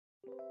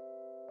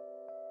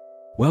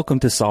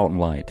Welcome to Salt and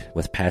Light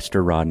with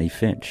Pastor Rodney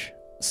Finch.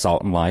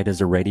 Salt and Light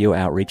is a radio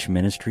outreach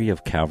ministry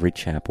of Calvary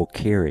Chapel,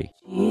 Cary.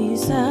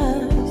 Jesus,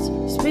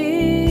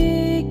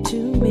 speak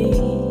to me.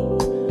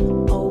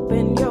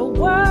 Open your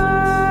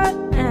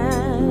word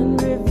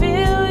and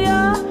reveal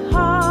your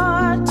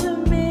heart to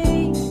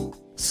me.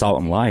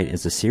 Salt and Light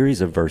is a series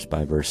of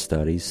verse-by-verse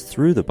studies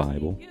through the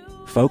Bible,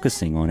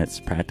 focusing on its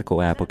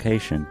practical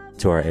application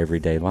to our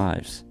everyday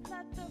lives.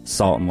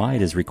 Salt and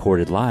Light is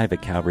recorded live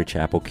at Calvary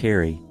Chapel,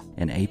 Cary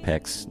in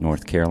Apex,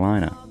 North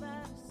Carolina.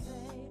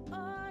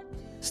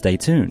 Stay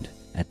tuned.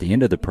 At the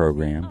end of the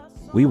program,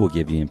 we will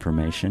give you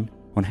information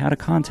on how to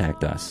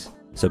contact us,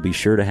 so be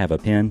sure to have a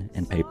pen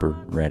and paper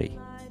ready.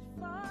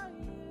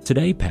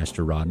 Today,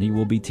 Pastor Rodney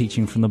will be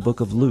teaching from the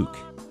book of Luke,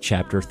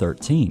 chapter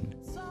 13.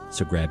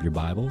 So grab your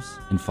Bibles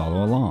and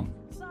follow along.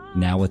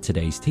 Now with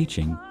today's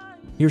teaching,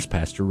 here's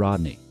Pastor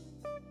Rodney.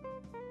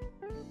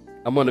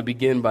 I'm going to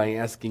begin by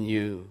asking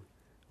you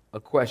a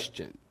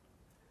question.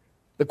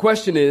 The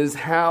question is,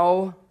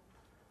 how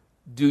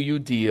do you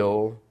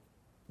deal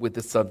with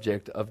the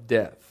subject of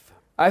death?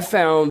 I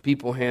found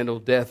people handle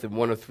death in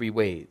one of three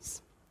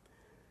ways.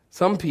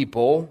 Some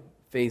people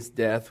face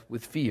death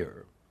with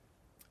fear,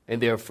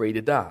 and they're afraid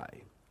to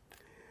die.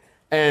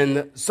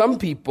 And some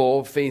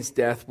people face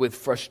death with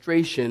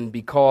frustration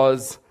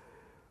because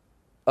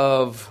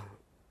of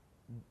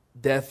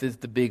death is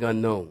the big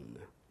unknown.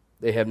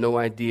 They have no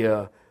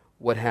idea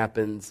what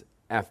happens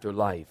after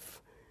life.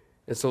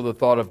 And so the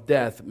thought of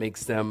death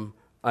makes them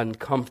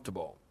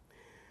uncomfortable.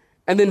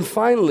 And then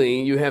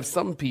finally, you have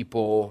some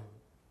people,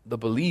 the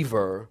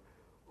believer,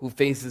 who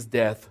faces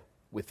death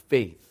with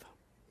faith.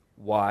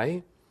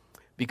 Why?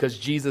 Because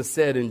Jesus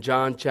said in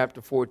John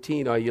chapter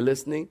 14, are you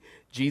listening?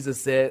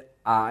 Jesus said,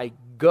 I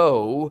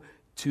go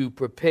to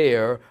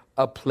prepare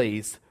a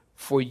place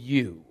for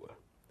you.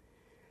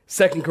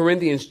 2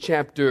 Corinthians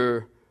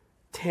chapter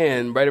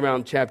 10, right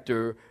around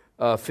chapter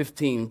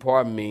 15,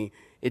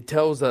 it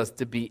tells us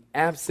to be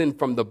absent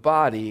from the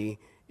body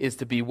is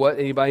to be what?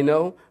 Anybody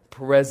know?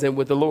 Present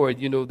with the Lord.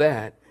 You know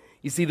that.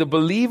 You see, the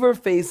believer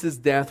faces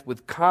death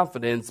with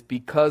confidence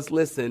because,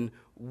 listen,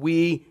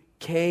 we,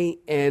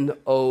 K-N-O-W,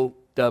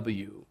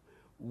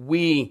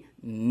 we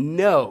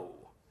know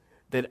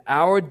that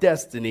our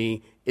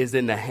destiny is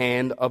in the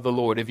hand of the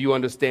Lord. If you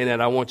understand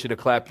that, I want you to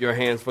clap your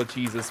hands for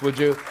Jesus, would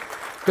you?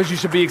 Because you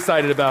should be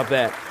excited about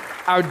that.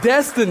 Our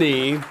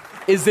destiny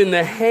is in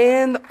the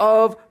hand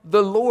of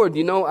the Lord.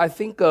 You know, I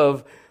think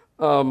of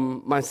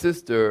my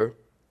sister.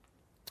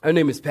 Her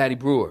name is Patty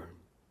Brewer.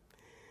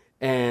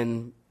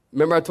 And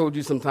remember I told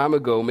you some time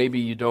ago, maybe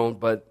you don't,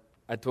 but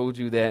I told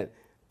you that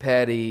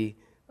Patty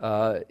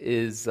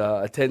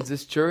attends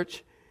this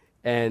church,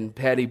 and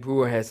Patty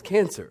Brewer has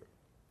cancer.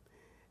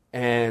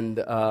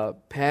 And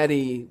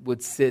Patty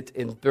would sit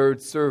in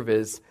third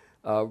service,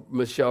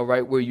 Michelle,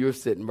 right where you're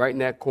sitting, right in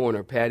that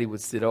corner. Patty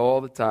would sit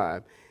all the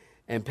time.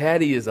 And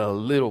Patty is a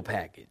little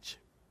package.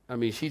 I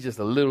mean, she's just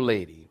a little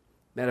lady.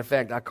 Matter of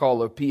fact, I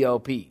call her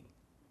PLP.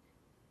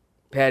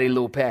 Patty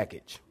Little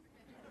Package.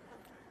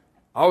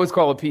 I always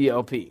call her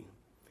PLP.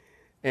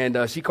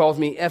 And she calls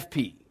me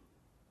FP,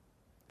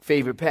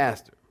 favorite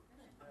pastor,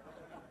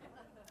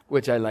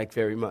 which I like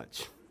very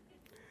much.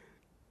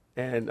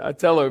 And I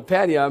tell her,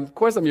 Patty, of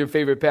course I'm your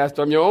favorite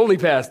pastor. I'm your only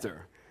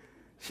pastor.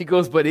 She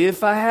goes, but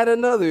if I had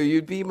another,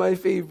 you'd be my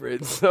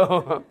favorite.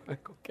 So I'm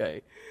like,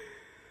 okay.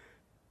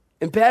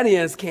 And Patty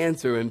has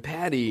cancer, and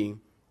Patty,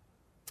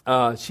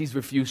 she's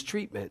refused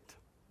treatment.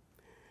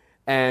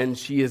 And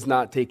she is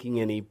not taking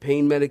any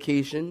pain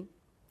medication,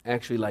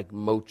 actually like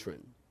Motrin.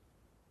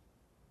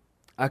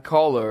 I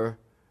call her,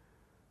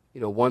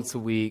 once a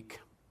week.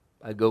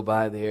 I go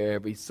by there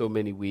every so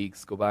many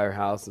weeks, go by her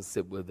house and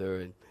sit with her.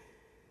 And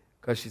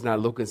because she's not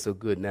looking so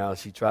good now,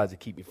 she tries to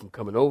keep me from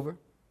coming over.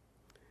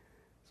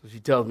 So she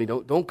tells me,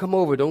 don't come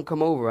over, don't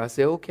come over. I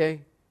say,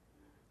 okay,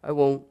 I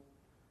won't.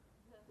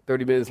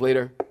 30 minutes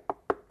later,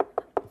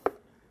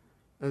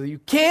 I say, you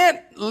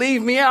can't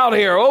leave me out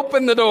here.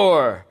 Open the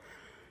door.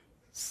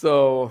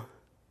 So,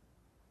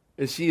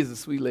 and she is a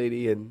sweet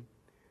lady, and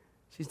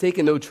she's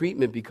taking no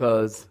treatment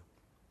because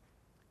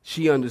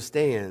she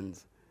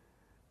understands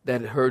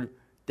that her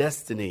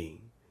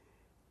destiny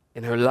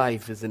and her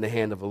life is in the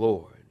hand of the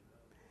Lord.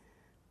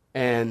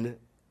 And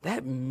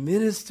that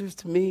ministers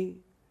to me.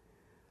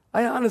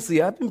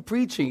 I've been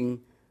preaching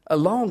a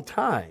long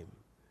time,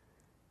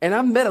 and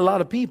I've met a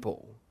lot of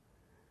people.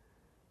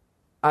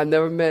 I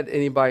never met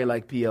anybody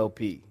like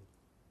PLP.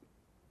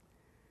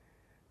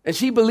 And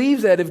she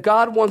believes that if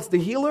God wants to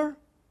heal her,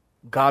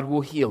 God will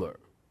heal her.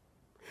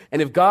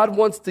 And if God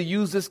wants to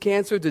use this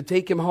cancer to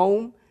take him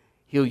home,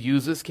 he'll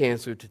use this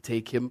cancer to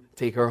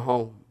take her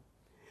home.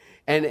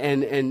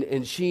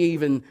 And she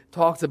even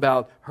talks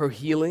about her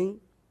healing.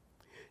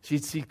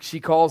 She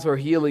calls her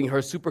healing her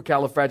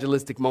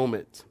supercalifragilistic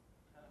moment.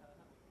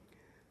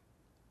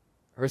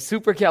 Her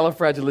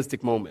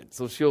supercalifragilistic moment.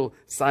 So she'll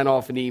sign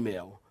off an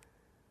email.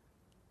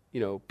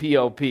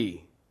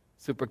 PLP,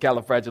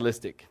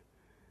 supercalifragilistic.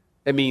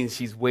 That means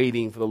she's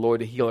waiting for the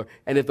Lord to heal her.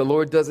 And if the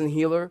Lord doesn't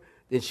heal her,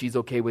 then she's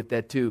okay with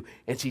that too.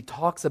 And she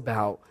talks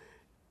about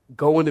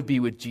going to be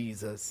with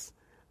Jesus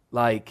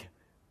like,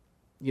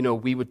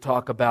 we would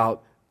talk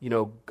about,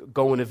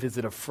 going to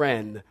visit a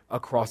friend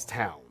across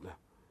town.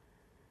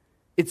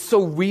 It's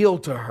so real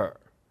to her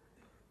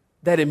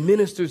that it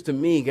ministers to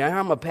me.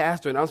 I'm a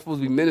pastor, and I'm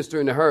supposed to be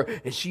ministering to her,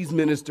 and she's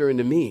ministering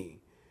to me.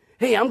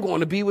 Hey, I'm going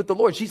to be with the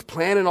Lord. She's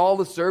planning all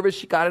the service.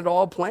 She got it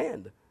all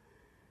planned.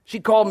 She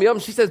called me up,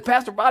 and she says,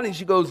 Pastor Rodney,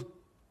 she goes,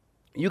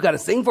 you got to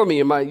sing for me.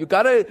 You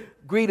got to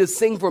agree to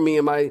sing for me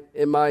in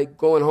my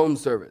going home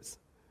service.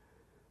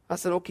 I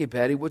said, okay,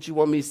 Patty, what you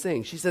want me to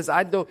sing? She says,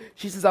 I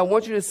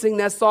want you to sing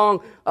that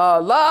song, la,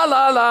 la,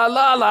 la, la,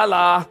 la,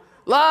 la,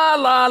 la,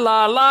 la,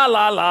 la, la,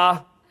 la,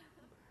 la.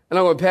 And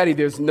I went, Patty,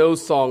 there's no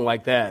song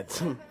like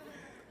that.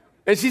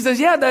 And she says,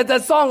 yeah,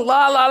 that song,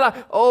 la, la, la,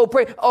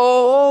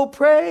 oh,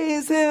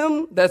 praise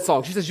him. That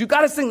song. She says, you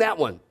got to sing that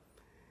one.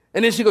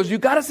 And then she goes, you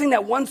got to sing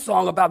that one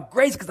song about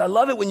grace, because I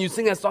love it when you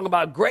sing that song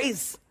about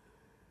grace.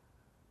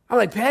 I'm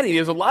like, Patty,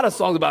 there's a lot of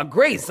songs about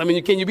grace. I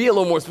mean, can you be a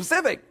little more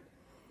specific?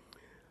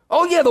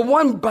 Oh, yeah, the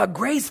one about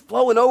grace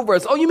flowing over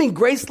us. Oh, you mean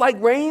grace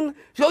like rain?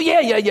 She goes, yeah,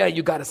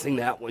 you got to sing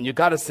that one. You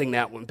got to sing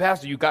that one.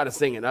 Pastor, you got to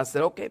sing it. And I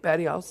said, okay,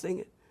 Patty, I'll sing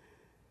it.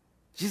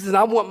 She said,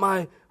 I want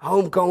my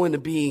homegoing to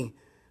be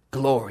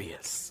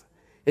glorious.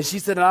 And she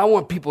said, I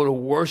want people to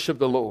worship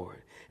the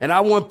Lord. And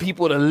I want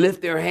people to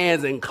lift their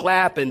hands and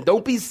clap. And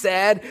don't be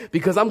sad,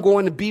 because I'm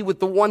going to be with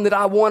the one that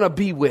I want to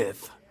be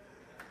with.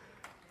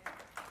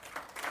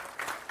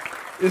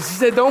 And she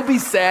said, don't be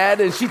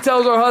sad. And she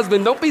tells her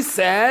husband, don't be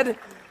sad.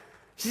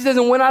 She says,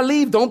 and when I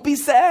leave, don't be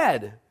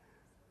sad.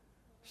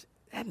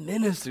 That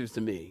ministers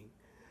to me.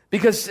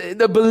 Because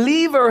the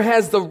believer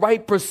has the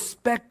right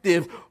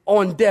perspective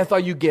on death. Are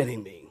you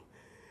getting me?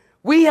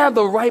 We have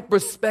the right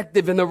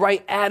perspective and the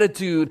right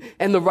attitude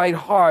and the right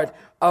heart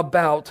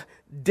about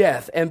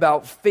death and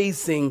about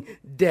facing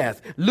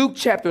death. Luke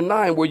chapter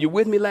 9, were you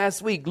with me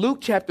last week? Luke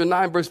chapter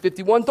 9, verse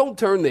 51. Don't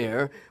turn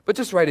there, but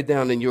just write it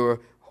down in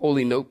your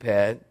holy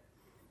notepad.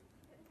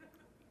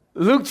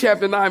 Luke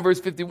chapter 9,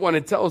 verse 51,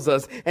 it tells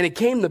us, and it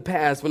came to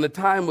pass when the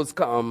time was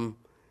come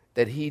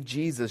that he,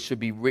 Jesus, should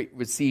be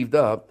received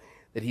up,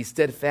 that he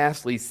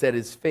steadfastly set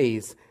his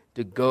face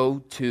to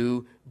go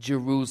to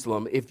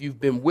Jerusalem. If you've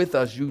been with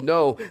us, you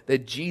know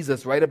that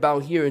Jesus, right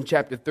about here in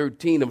chapter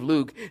 13 of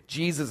Luke,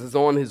 Jesus is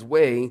on his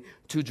way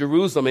to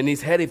Jerusalem, and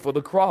he's headed for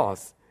the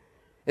cross.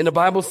 And the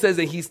Bible says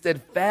that he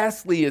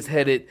steadfastly is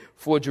headed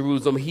for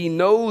Jerusalem. He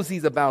knows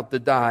he's about to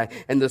die.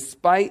 And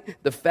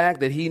despite the fact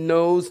that he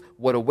knows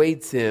what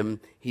awaits him,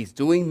 he's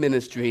doing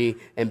ministry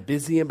and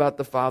busy about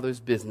the Father's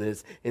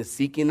business and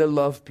seeking to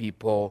love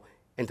people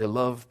and to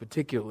love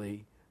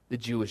particularly the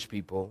Jewish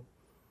people.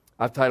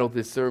 I've titled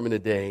this sermon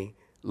today,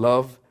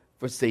 Love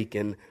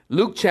Forsaken.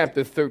 Luke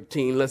chapter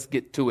 13, let's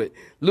get to it.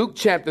 Luke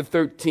chapter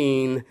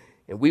 13,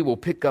 and we will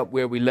pick up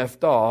where we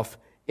left off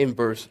in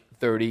verse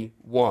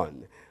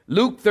 31.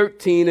 Luke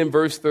 13 and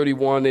verse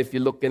 31, if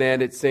you're looking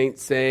at it,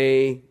 saints,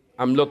 say,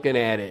 I'm looking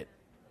at it.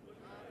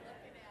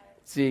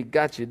 See,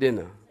 got you, didn't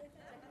I?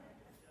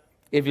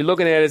 If you're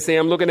looking at it, say,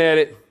 I'm looking at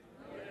it.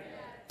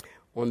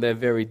 On that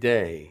very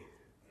day,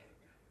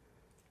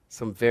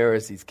 some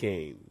Pharisees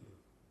came,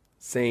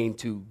 saying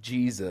to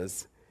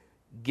Jesus,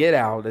 get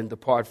out and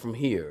depart from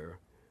here,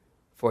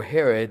 for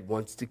Herod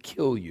wants to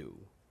kill you.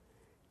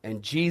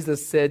 And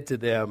Jesus said to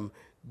them,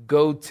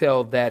 go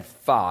tell that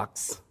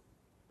fox.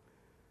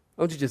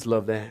 Don't you just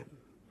love that?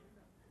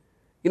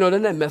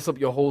 Doesn't that mess up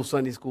your whole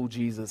Sunday school,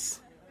 Jesus?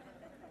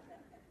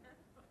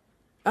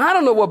 I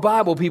don't know what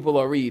Bible people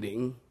are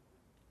reading,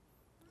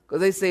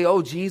 because they say,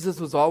 oh, Jesus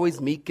was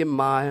always meek and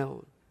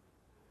mild.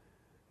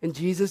 And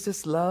Jesus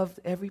just loved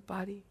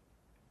everybody.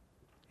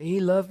 And he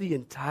loved the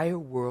entire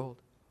world.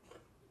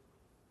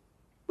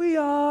 We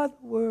are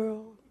the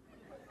world.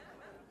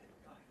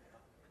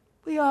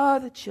 We are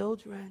the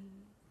children.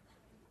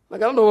 I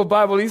don't know what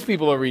Bible these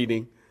people are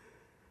reading,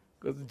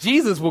 because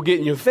Jesus will get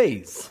in your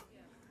face.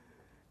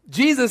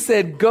 Jesus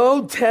said,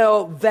 go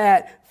tell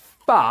that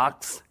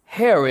fox,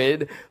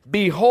 Herod,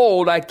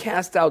 behold, I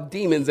cast out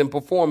demons and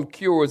perform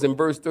cures in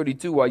verse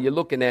 32 while you're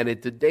looking at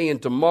it, today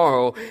and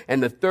tomorrow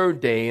and the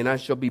third day, and I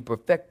shall be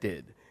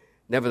perfected.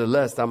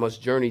 Nevertheless, I must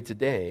journey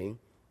today,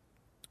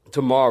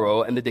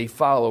 tomorrow, and the day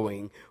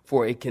following,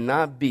 for it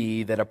cannot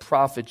be that a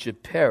prophet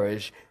should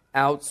perish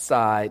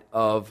outside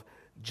of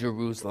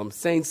Jerusalem.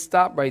 Saints,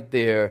 stop right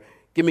there.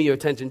 Give me your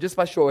attention just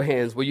by show of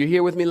hands. Were you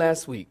here with me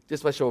last week?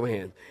 Just by show of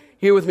hands.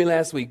 Here with me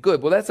last week.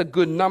 Good. Well, that's a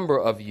good number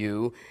of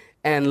you.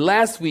 And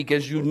last week,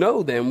 as you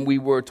know them, we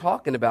were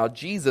talking about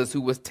Jesus,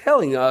 who was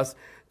telling us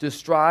to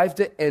strive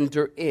to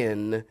enter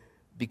in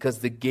because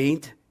the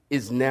gate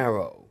is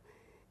narrow.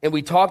 And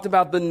we talked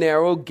about the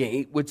narrow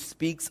gate, which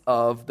speaks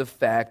of the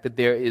fact that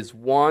there is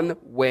one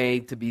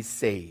way to be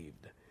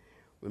saved.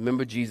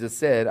 Remember, Jesus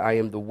said, I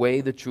am the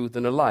way, the truth,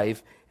 and the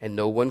life, and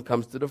no one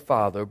comes to the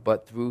Father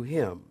but through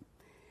him.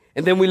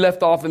 And then we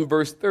left off in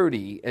verse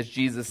 30, as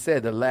Jesus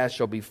said, the last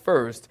shall be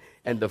first,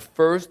 and the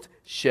first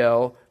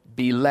shall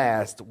be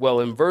last.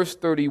 Well, in verse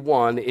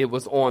 31, it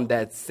was on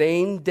that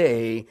same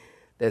day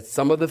that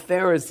some of the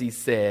Pharisees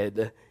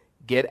said,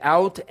 get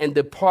out and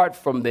depart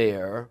from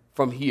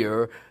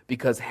here,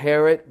 because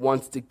Herod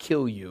wants to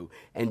kill you.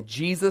 And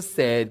Jesus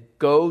said,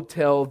 go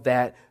tell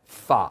that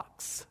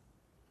fox.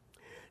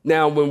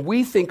 Now, when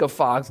we think of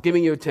fox, give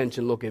me your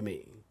attention, look at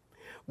me.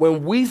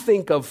 When we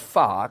think of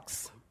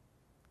fox,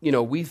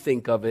 we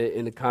think of it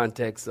in the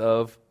context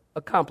of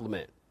a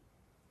compliment.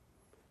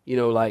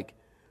 Like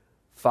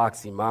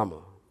foxy mama.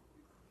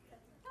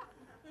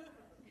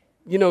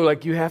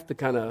 Like you have to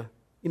kind of,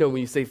 when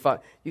you say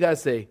fox, you got to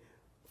say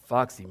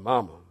foxy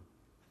mama.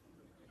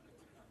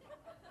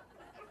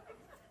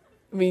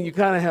 I mean, you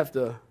kind of have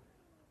to.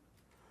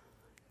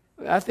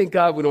 I thank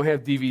God we don't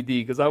have DVD,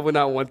 because I would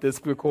not want this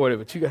recorded,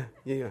 but you got,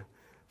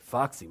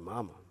 foxy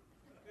mama.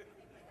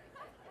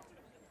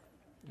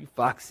 You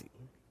foxy.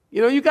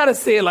 You got to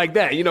say it like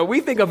that. We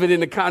think of it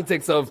in the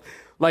context of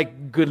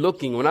like good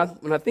looking. When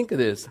I think of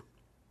this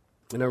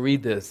and I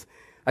read this,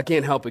 I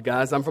can't help it,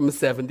 guys. I'm from the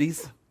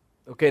 70s.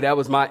 Okay, that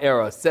was my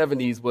era.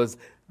 70s was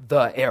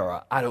the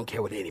era. I don't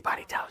care what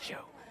anybody tells you.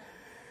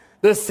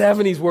 The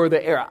 70s were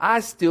the era.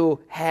 I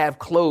still have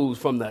clothes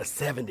from the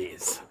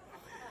 70s.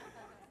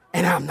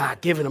 And I'm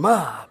not giving them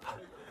up.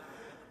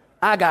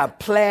 I got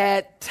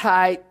plaid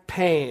tight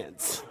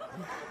pants.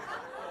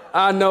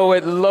 I know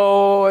it,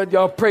 Lord.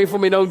 Y'all pray for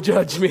me. Don't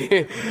judge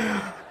me.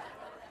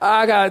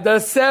 I got the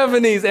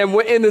 70s. And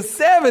in the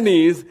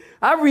 70s,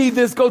 I read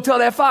this, go tell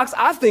that fox,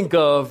 I think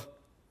of,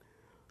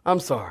 I'm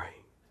sorry,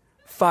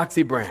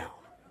 Foxy Brown.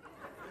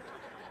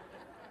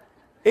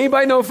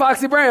 Anybody know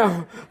Foxy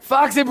Brown?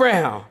 Foxy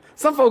Brown.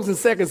 Some folks in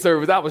second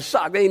service, I was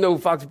shocked. They didn't know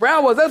who Foxy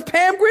Brown was. That's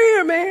Pam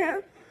Grier,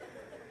 man.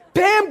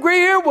 Pam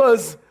Grier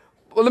was,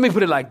 well, let me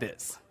put it like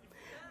this.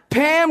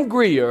 Pam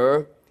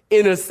Grier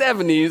in the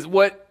 70s,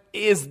 what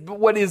is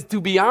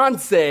to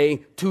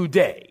Beyonce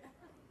today.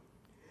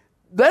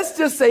 Let's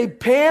just say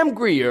Pam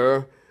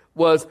Grier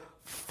was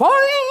fine.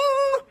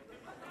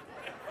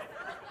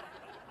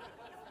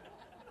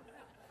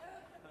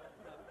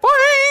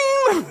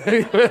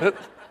 Fine.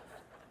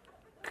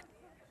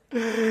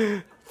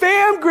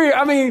 Pam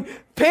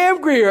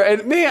Grier,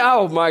 and me,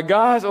 oh my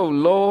gosh, oh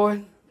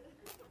Lord.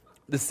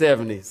 The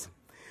 70s.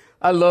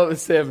 I love the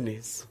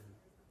 70s.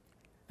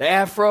 The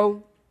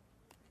afro.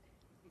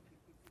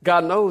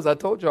 God knows, I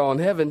told y'all in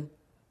heaven,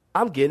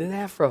 I'm getting an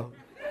afro.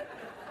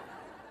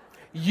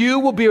 You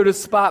will be able to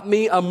spot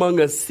me among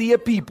a sea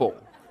of people,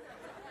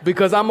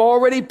 because I'm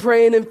already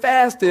praying and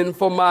fasting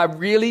for my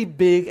really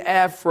big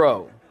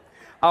afro.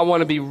 I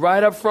want to be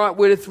right up front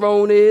where the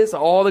throne is,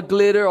 all the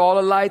glitter, all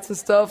the lights and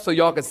stuff, so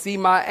y'all can see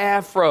my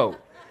afro.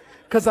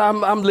 Because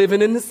I'm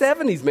living in the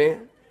 70s,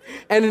 man.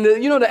 And in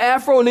the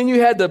afro, and then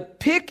you had the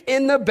pick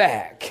in the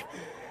back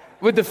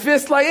with the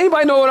fist. Like,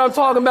 anybody know what I'm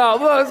talking about?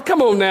 Well,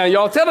 come on now,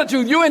 y'all. Tell the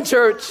truth. You in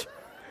church.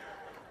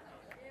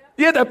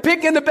 You had the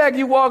pick in the back.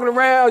 You walking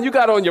around. You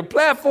got on your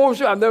platform.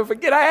 Sure, I'll never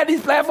forget. I had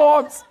these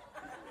platforms.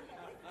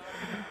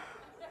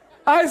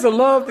 I used to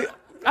love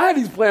I had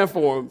these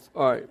platforms.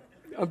 All right.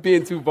 I'm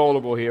being too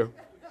vulnerable here.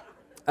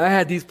 I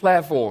had these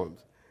platforms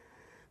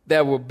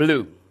that were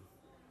blue.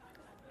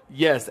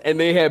 Yes, and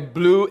they had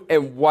blue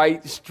and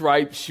white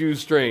striped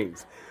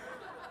shoestrings.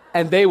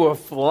 And they were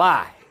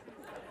fly.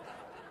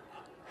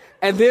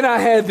 And then I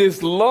had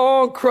this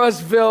long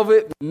crushed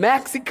velvet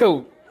maxi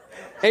coat.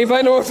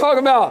 Anybody know what I'm talking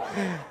about?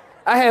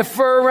 I had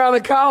fur around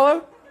the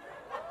collar.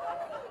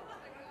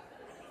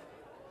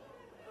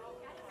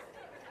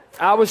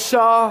 I was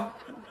Shaw,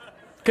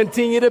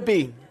 continue to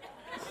be.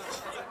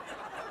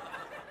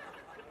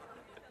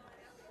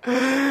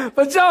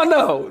 But y'all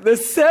know, the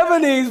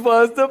 70s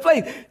was the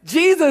place.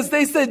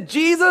 They said,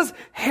 Jesus,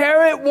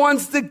 Herod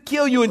wants to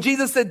kill you. And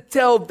Jesus said,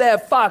 tell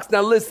that fox.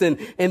 Now listen,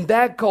 in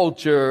that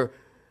culture,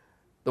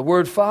 the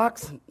word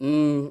fox,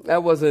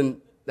 that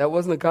wasn't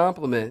a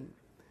compliment.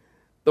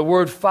 The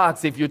word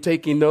fox, if you're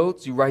taking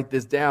notes, you write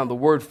this down. The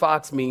word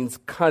fox means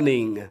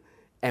cunning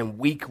and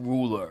weak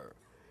ruler.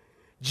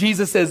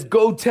 Jesus says,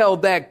 go tell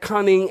that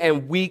cunning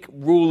and weak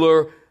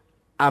ruler,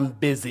 I'm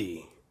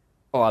busy.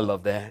 Oh, I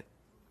love that.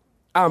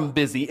 I'm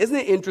busy. Isn't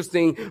it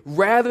interesting?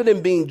 Rather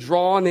than being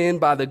drawn in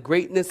by the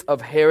greatness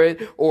of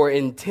Herod or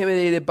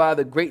intimidated by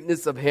the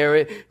greatness of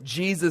Herod,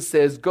 Jesus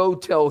says, go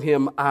tell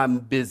him I'm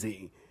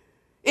busy.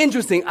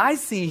 Interesting. I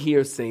see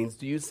here, saints,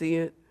 do you see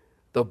it?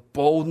 The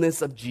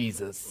boldness of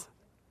Jesus.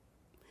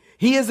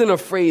 He isn't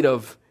afraid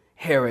of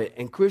Herod.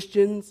 And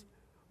Christians,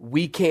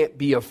 we can't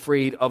be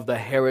afraid of the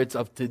Herods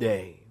of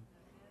today.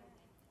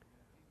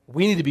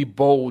 We need to be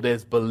bold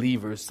as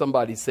believers.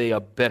 Somebody say a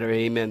better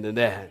amen than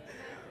that.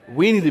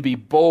 We need to be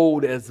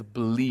bold as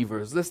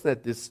believers. Listen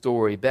at this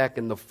story. Back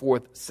in the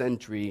 4th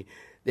century,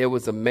 there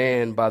was a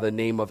man by the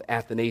name of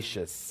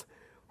Athanasius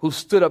who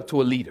stood up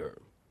to a leader.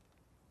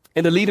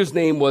 And the leader's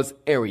name was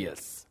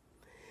Arius.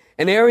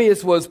 And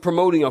Arius was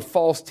promoting a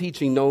false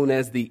teaching known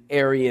as the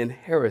Arian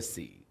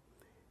heresy.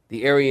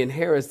 The Arian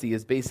heresy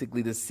is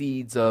basically the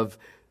seeds of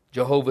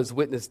Jehovah's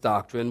Witness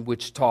doctrine,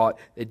 which taught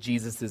that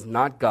Jesus is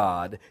not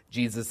God,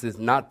 Jesus is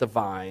not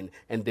divine,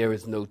 and there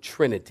is no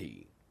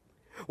Trinity.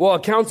 Well, a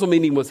council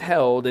meeting was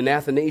held, and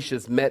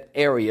Athanasius met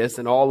Arius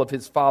and all of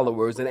his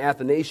followers, and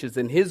Athanasius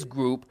and his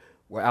group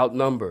were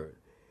outnumbered.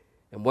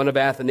 And one of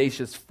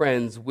Athanasius'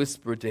 friends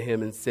whispered to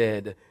him and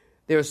said,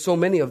 "There are so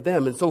many of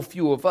them and so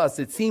few of us.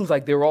 It seems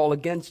like they're all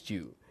against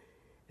you."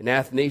 And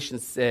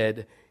Athanasius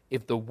said,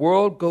 "If the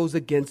world goes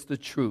against the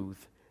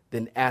truth,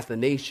 then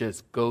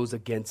Athanasius goes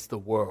against the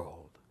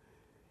world."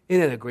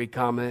 Isn't that a great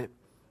comment?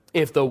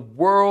 If the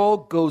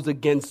world goes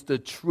against the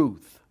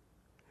truth,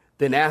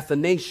 then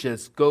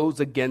Athanasius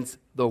goes against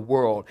the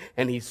world.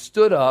 And he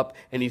stood up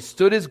and he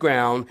stood his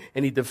ground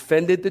and he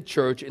defended the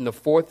church in the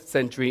 4th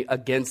century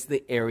against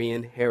the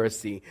Arian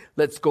heresy.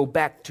 Let's go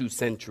back 2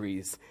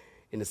 centuries.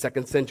 In the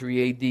 2nd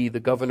century AD, the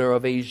governor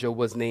of Asia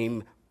was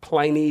named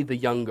Pliny the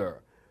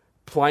Younger.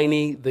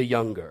 Pliny the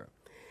Younger.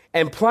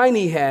 And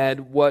Pliny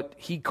had what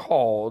he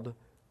called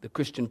the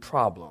Christian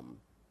problem.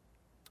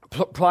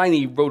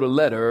 Pliny wrote a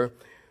letter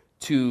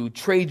to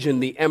Trajan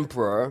the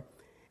emperor,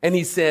 and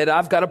he said,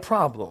 "I've got a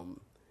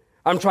problem.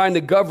 I'm trying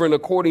to govern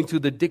according to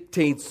the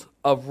dictates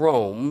of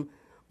Rome,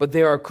 but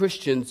there are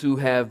Christians who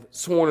have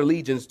sworn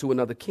allegiance to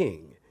another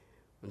king."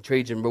 And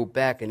Trajan wrote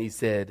back and he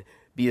said,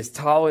 "Be as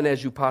tolerant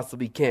as you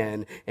possibly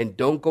can, and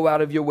don't go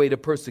out of your way to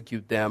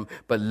persecute them,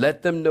 but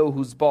let them know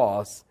who's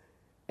boss,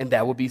 and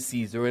that will be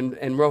Caesar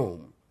and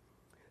Rome."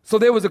 So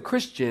there was a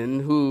Christian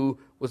who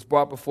was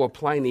brought before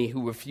Pliny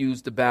who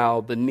refused to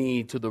bow the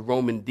knee to the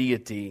Roman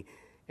deity,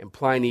 and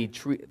Pliny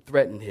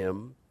threatened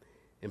him.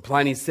 And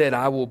Pliny said,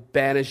 "I will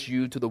banish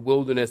you to the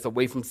wilderness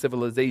away from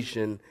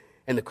civilization."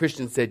 And the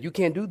Christian said, "You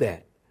can't do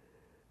that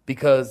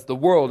because the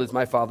world is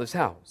my Father's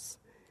house."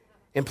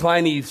 And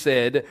Pliny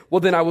said, "Well,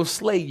 then I will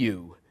slay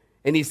you."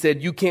 And he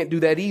said, "You can't do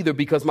that either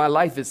because my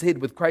life is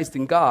hid with Christ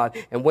in God.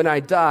 And when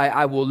I die,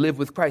 I will live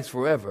with Christ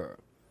forever."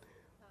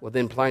 Well,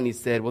 then Pliny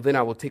said, "Well, then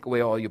I will take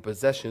away all your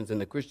possessions." And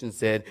the Christian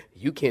said,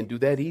 "You can't do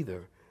that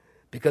either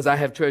because I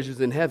have treasures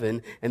in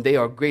heaven and they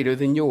are greater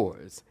than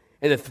yours."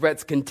 And the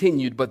threats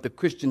continued, but the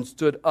Christian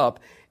stood up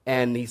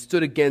and he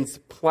stood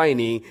against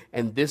Pliny,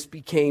 and this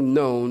became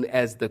known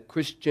as the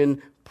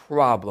Christian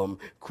problem.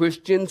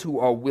 Christians who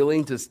are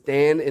willing to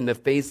stand in the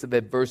face of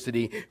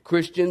adversity,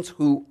 Christians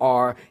who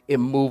are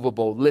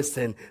immovable.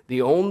 Listen,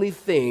 the only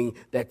thing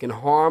that can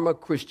harm a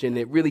Christian,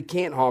 it really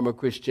can't harm a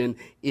Christian,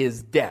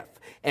 is death.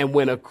 And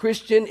when a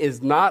Christian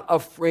is not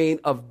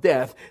afraid of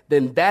death,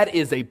 then that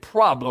is a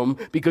problem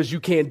because you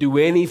can't do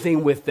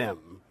anything with them.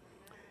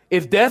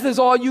 If death is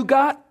all you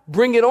got,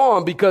 bring it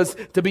on, because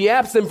to be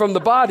absent from the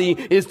body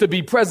is to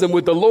be present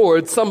with the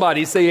Lord.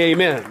 Somebody say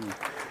amen.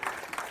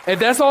 If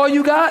that's all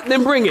you got,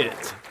 then bring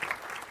it.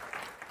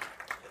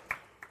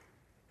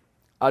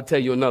 I'll tell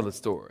you another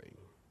story.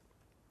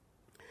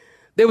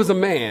 There was a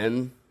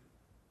man,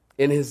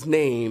 and his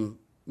name,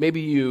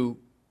 maybe you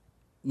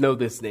know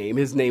this name.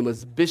 His name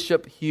was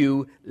Bishop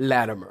Hugh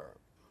Latimer.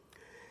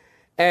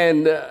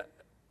 And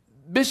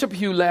Bishop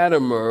Hugh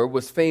Latimer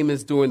was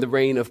famous during the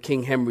reign of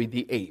King Henry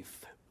VIII.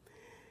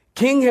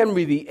 King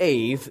Henry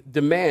VIII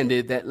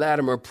demanded that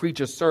Latimer preach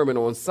a sermon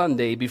on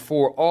Sunday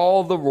before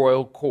all the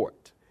royal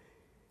court.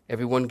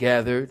 Everyone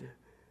gathered.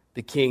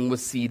 The king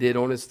was seated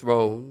on his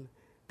throne.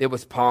 There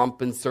was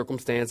pomp and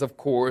circumstance, of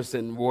course,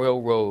 and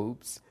royal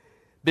robes.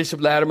 Bishop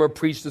Latimer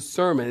preached a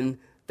sermon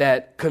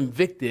that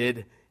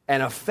convicted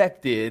and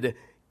affected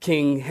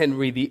King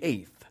Henry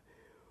VIII.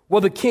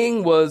 Well, the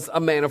king was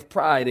a man of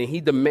pride, and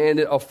he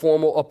demanded a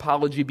formal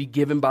apology be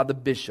given by the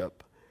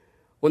bishop.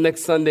 Well,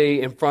 next Sunday,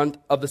 in front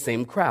of the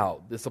same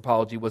crowd, this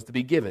apology was to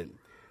be given.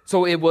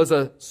 So it was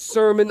a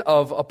sermon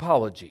of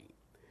apology.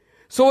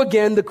 So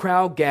again, the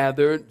crowd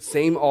gathered,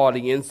 same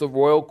audience, the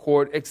royal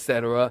court,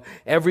 etc.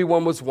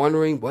 Everyone was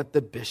wondering what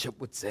the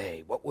bishop would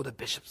say. What will the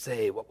bishop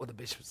say? What will the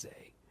bishop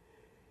say?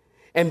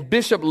 And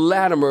Bishop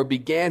Latimer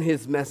began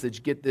his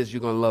message. Get this, you're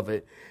going to love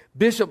it.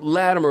 Bishop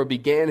Latimer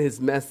began his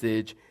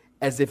message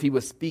as if he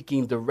was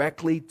speaking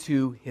directly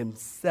to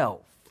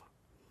himself.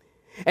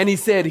 And he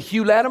said,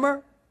 "Hugh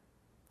Latimer,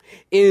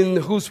 in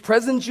whose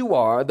presence you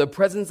are, the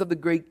presence of the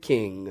great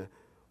king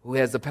who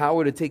has the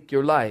power to take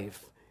your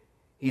life."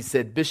 He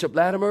said, "Bishop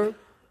Latimer,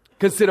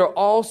 consider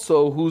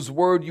also whose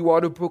word you are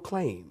to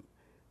proclaim,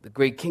 the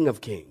great King of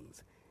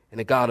kings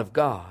and the God of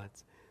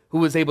gods,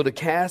 who is able to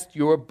cast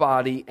your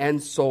body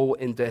and soul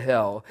into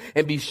hell,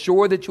 and be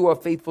sure that you are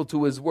faithful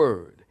to his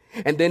word."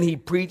 And then he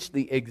preached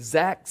the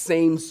exact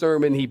same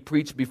sermon he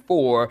preached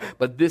before,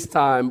 but this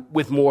time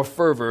with more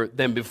fervor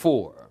than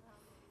before.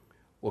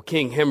 Well,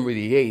 King Henry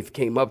VIII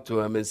came up to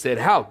him and said,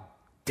 "How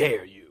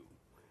dare you?"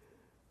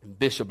 And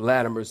Bishop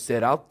Latimer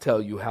said, "I'll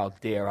tell you how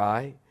dare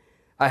I.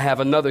 I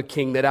have another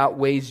king that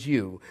outweighs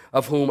you,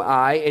 of whom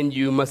I and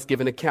you must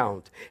give an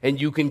account.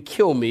 And you can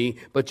kill me,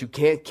 but you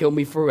can't kill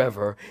me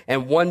forever.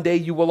 And one day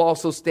you will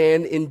also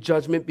stand in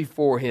judgment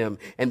before him."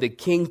 And the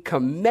king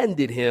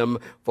commended him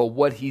for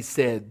what he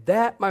said.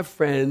 That, my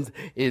friends,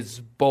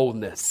 is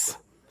boldness.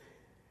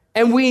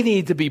 And we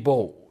need to be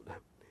bold.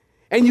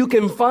 And you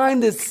can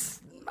find this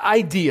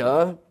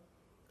idea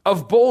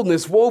of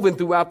boldness woven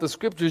throughout the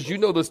scriptures. You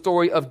know the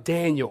story of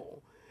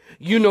Daniel.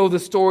 You know the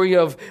story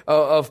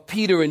of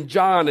Peter and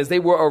John as they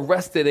were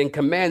arrested and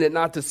commanded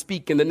not to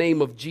speak in the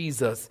name of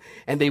Jesus.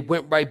 And they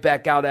went right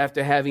back out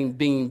after having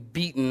been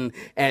beaten,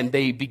 and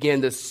they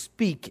began to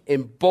speak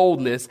in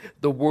boldness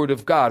the word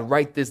of God.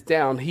 Write this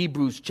down,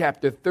 Hebrews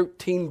chapter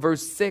 13,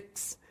 verse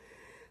 6.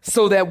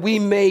 So that we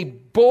may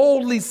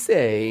boldly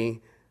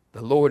say,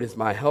 the Lord is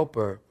my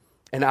helper,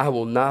 and I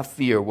will not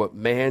fear what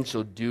man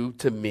shall do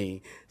to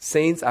me.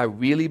 Saints, I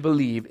really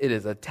believe it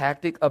is a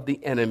tactic of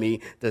the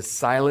enemy to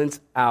silence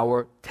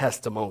our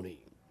testimony.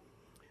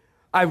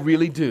 I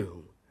really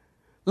do.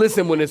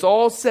 Listen, when it's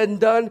all said and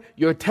done,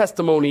 your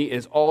testimony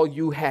is all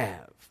you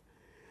have.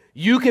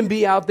 You can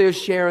be out there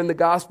sharing the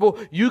gospel.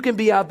 You can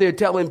be out there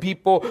telling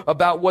people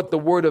about what the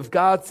word of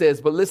God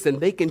says. But listen,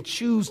 they can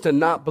choose to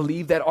not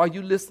believe that. Are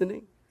you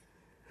listening?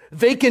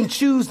 They can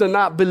choose to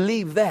not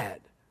believe that.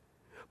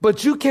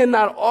 But you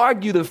cannot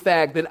argue the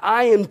fact that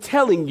I am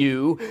telling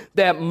you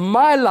that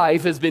my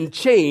life has been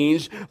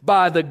changed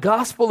by the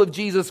gospel of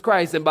Jesus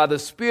Christ and by the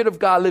Spirit of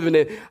God living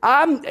in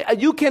it.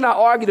 You cannot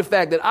argue the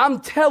fact that I'm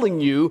telling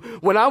you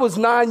when I was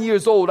 9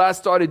 years old, I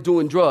started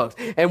doing drugs.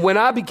 And when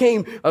I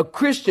became a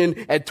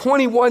Christian at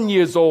 21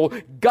 years old,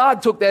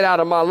 God took that out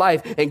of my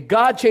life. And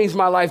God changed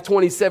my life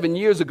 27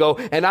 years ago.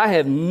 And I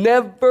have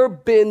never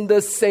been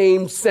the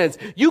same since.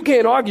 You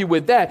can't argue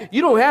with that.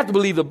 You don't have to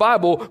believe the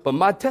Bible, but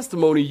my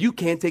testimony, you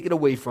can't take it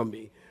away from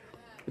me.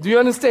 Do you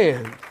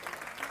understand?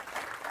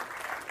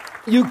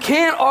 You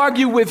can't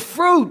argue with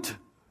fruit.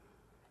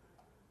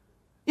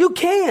 You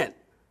can't.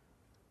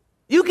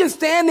 You can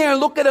stand there and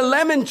look at a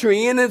lemon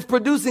tree and it's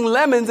producing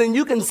lemons, and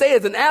you can say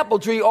it's an apple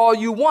tree all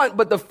you want,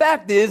 but the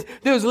fact is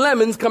there's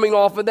lemons coming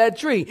off of that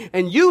tree,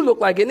 and you look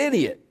like an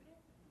idiot.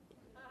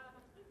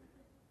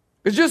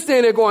 Because you're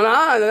standing there going,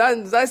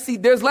 I see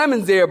there's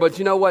lemons there, but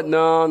you know what?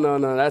 No,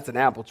 that's an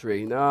apple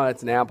tree. No,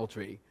 that's an apple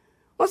tree.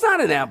 Well, it's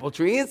not an apple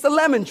tree. It's a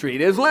lemon tree.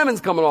 There's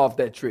lemons coming off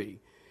that tree.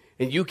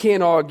 And you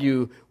can't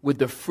argue with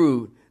the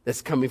fruit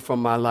that's coming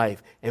from my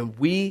life. And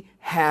we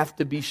have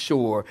to be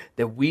sure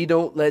that we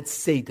don't let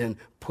Satan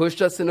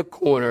push us in a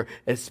corner,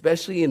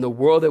 especially in the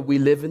world that we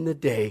live in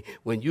today,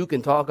 when you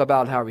can talk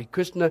about Hare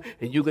Krishna,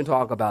 and you can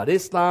talk about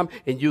Islam,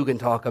 and you can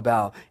talk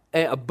about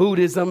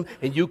Buddhism,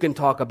 and you can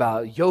talk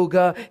about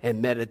yoga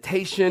and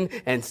meditation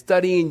and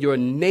studying your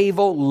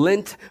navel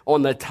lint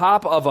on the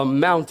top of a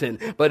mountain.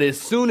 But as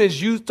soon as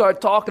you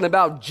start talking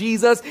about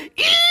Jesus,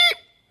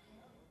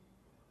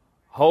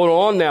 hold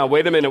on now,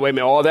 wait a minute,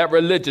 all that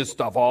religious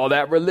stuff.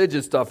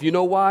 You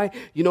know why?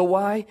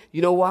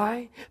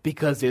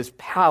 Because there's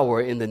power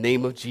in the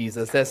name of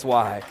Jesus. That's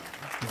why.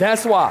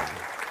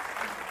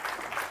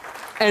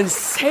 And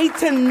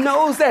Satan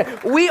knows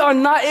that. We are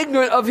not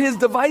ignorant of his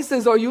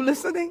devices. Are you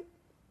listening?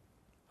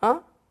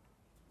 Huh?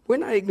 We're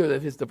not ignorant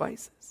of his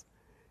devices.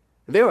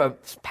 There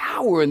is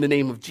power in the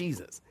name of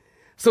Jesus.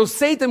 So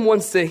Satan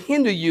wants to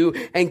hinder you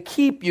and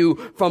keep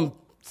you from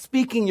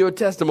speaking your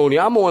testimony.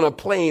 I'm on a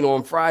plane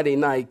on Friday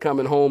night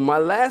coming home. My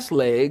last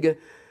leg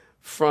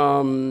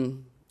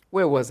from,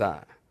 where was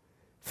I?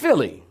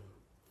 Philly.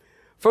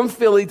 From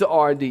Philly to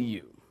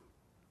RDU.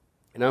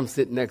 And I'm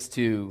sitting next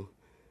to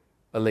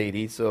a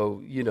lady.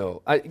 So,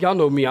 y'all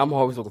know me. I'm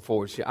always looking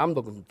forward to share. I'm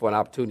looking for an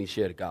opportunity to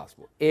share the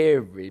gospel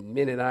every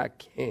minute I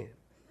can.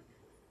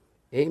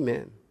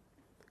 Amen.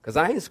 Because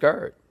I ain't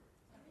scared.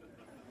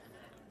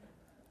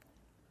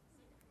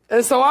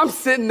 And so I'm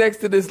sitting next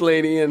to this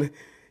lady, and,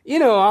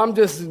 I'm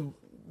just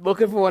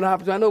looking for an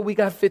opportunity. I know we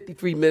got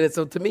 53 minutes.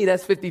 So to me,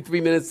 that's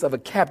 53 minutes of a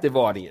captive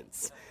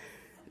audience.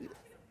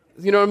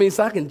 You know what I mean?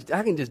 So I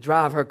can just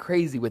drive her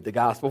crazy with the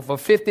gospel for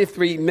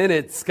 53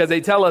 minutes, because they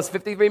tell us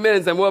 53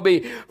 minutes and we'll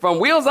be from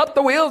wheels up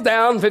to wheels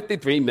down,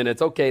 53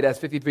 minutes. Okay, that's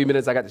 53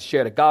 minutes. I got to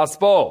share the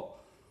gospel.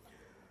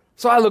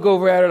 So I look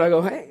over at her and I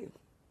go, hey.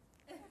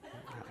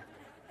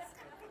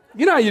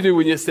 You know how you do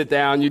when you sit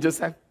down, you just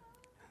have,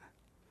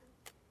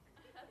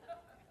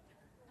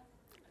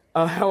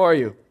 how are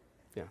you?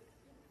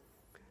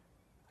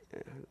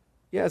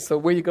 Yeah, so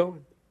where you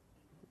going?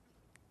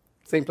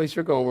 Same place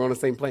you're going. We're on the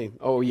same plane.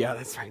 Oh, yeah,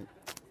 that's right.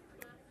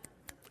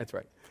 That's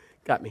right.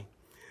 Got me.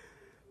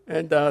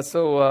 And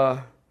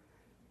so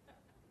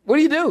what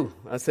do you do?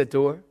 I said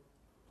to her.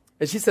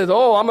 And she says,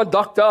 oh, I'm a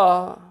doctor.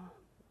 I'm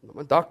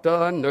a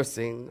doctor in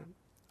nursing.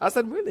 I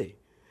said, really?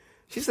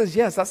 She says,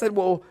 yes. I said,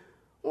 well,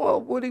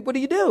 what do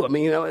you do? I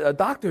mean, a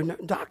doctorate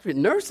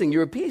in nursing,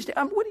 you're a PhD.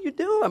 What do you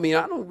do? I mean,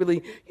 I don't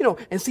really,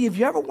 and see, if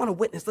you ever want to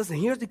witness, listen,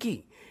 here's the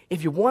key.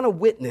 If you want to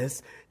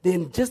witness,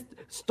 then just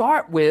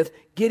start with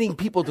getting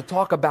people to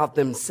talk about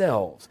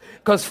themselves.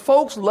 Because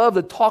folks love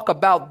to talk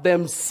about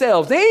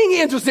themselves. They ain't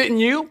interested in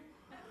you.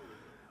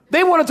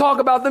 They want to talk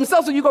about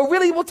themselves. So you go,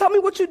 really? Well, tell me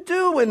what you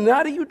do, and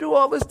how do you do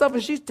all this stuff?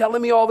 And she's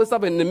telling me all this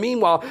stuff. And in the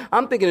meanwhile,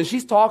 I'm thinking, and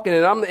she's talking,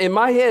 and I'm in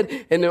my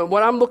head, and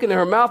when I'm looking at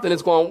her mouth, and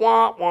it's going,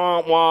 wah,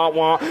 wah, wah,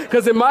 wah.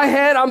 Because in my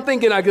head, I'm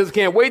thinking, I just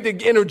can't wait to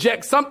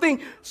interject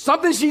something.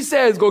 Something she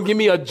says is going to give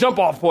me a jump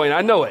off point.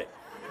 I know it.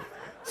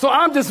 So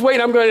I'm just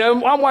waiting.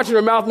 I'm watching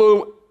her mouth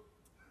move.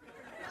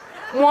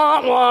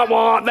 Wah, wah,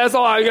 wah. That's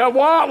all I got.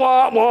 Wah,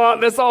 wah, wah.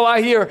 That's all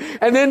I hear.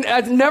 And then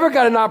I never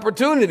got an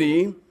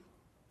opportunity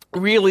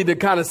really to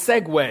kind of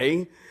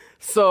segue.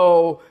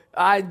 So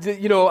I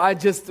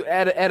just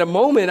at a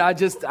moment, I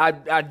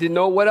didn't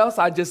know what else.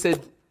 I just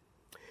said,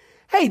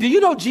 hey, do you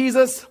know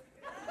Jesus?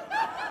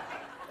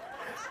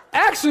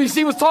 Actually,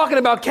 she was talking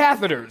about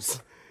catheters.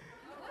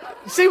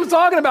 She was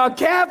talking about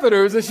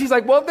catheters, and she's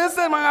like, well, this is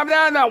my,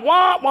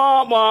 wah,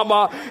 wah, wah,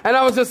 wah. And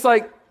I was just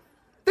like,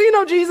 do you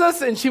know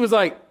Jesus? And she was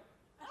like,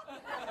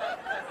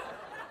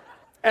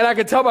 and I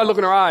could tell by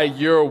looking in her eye,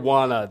 you're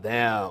one of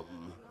them.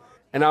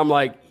 And I'm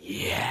like,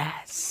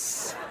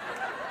 yes.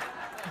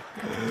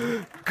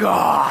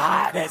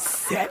 God has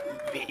sent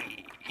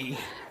me.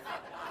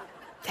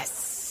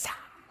 Yes.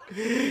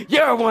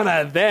 You're one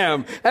of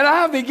them. And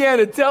I began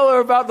to tell her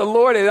about the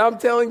Lord, and I'm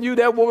telling you,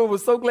 that woman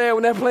was so glad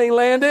when that plane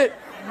landed.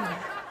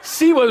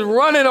 She was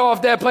running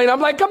off that plane.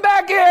 I'm like, come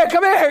back here,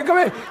 come here, come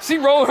here. She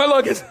rolled her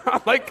luggage. I'm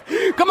like,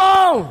 come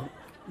on.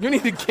 You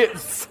need to get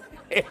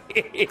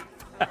saved.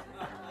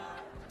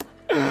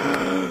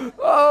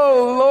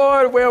 Oh,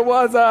 Lord, where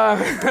was I?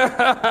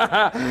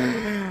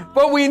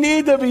 But we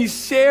need to be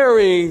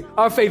sharing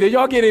our faith. Are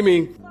y'all getting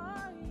me?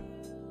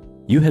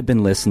 You have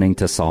been listening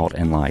to Salt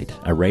and Light,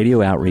 a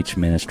radio outreach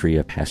ministry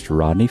of Pastor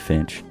Rodney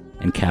Finch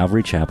and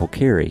Calvary Chapel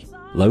Cary,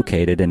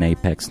 located in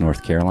Apex,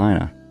 North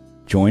Carolina.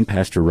 Join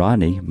Pastor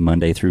Rodney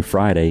Monday through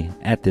Friday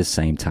at this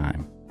same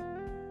time.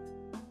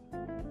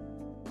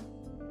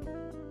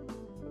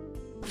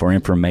 For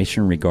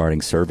information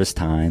regarding service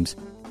times,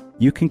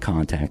 you can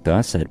contact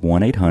us at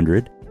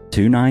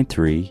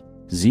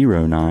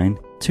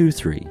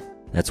 1-800-293-0923.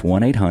 That's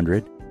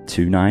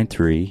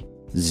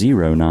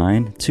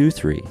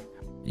 1-800-293-0923.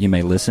 You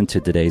may listen to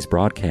today's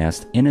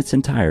broadcast in its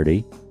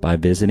entirety by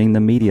visiting the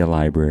media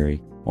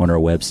library on our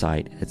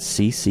website at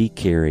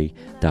cccary.org.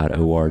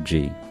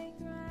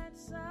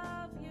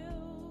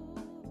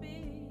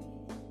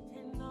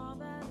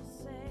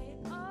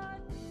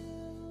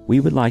 We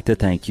would like to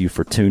thank you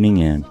for tuning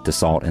in to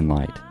Salt and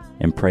Light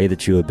and pray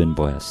that you have been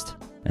blessed.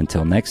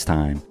 Until next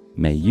time,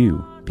 may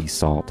you be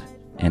salt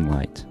and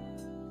light.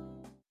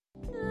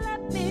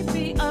 Let me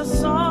be a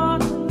salt.